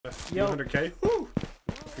Yo. 100K. Woo.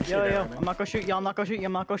 Yo, I'm not gonna shoot you. I'm not gonna shoot you.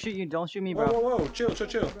 I'm not gonna shoot you. Don't shoot me, bro. Whoa. Chill.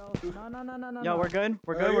 No. Yo, we're good.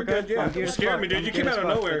 You're good. Yeah. You scared me, dude. You came out of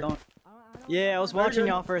nowhere. Yeah, I was watching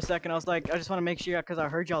y'all for a second. I was like, I just want to make sure, because I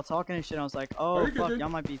heard y'all talking and shit. I was like, oh, fuck, y'all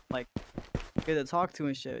might be, like, good to talk to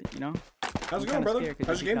and shit, you know? How's it going, brother?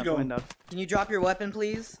 How's your game going? Can you drop your weapon,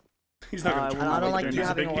 please? He's not gonna I don't like you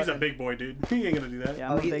having a weapon. He's a big boy, dude. He ain't gonna do that.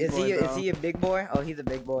 Yeah, is he a big boy? Oh, he's a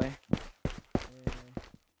big boy.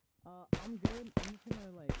 I'm good. I'm just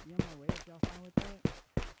gonna, like, be on my way if y'all fine with that.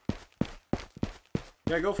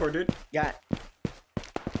 Yeah, go for it, dude. Got.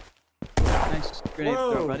 Nice grenade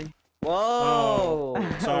throw, buddy. Whoa!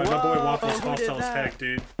 Oh, sorry, my boy Waffles hostile as heck,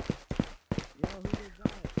 dude. Yo, who did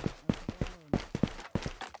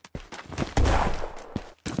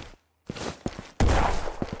that?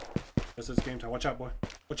 This is game time. Watch out, boy.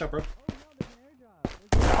 Watch out, bro. Oh, no, there's an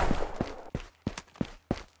airdrop.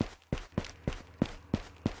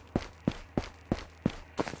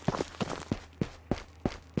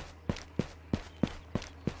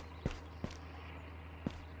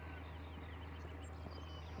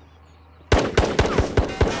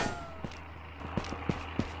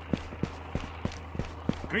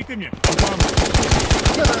 Крикни!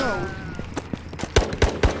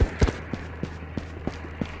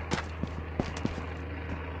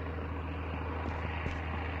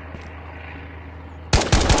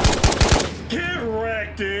 Get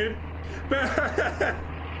wrecked, dude.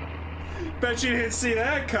 Bet you didn't see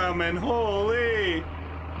that coming. Holy.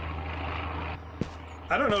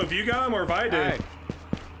 I don't know if you got him or if I did. Hey.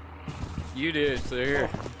 You did, so here.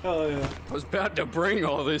 Oh, hell yeah. I was about to bring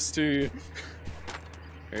all this to you.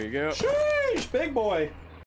 There you go. Sheesh, big boy.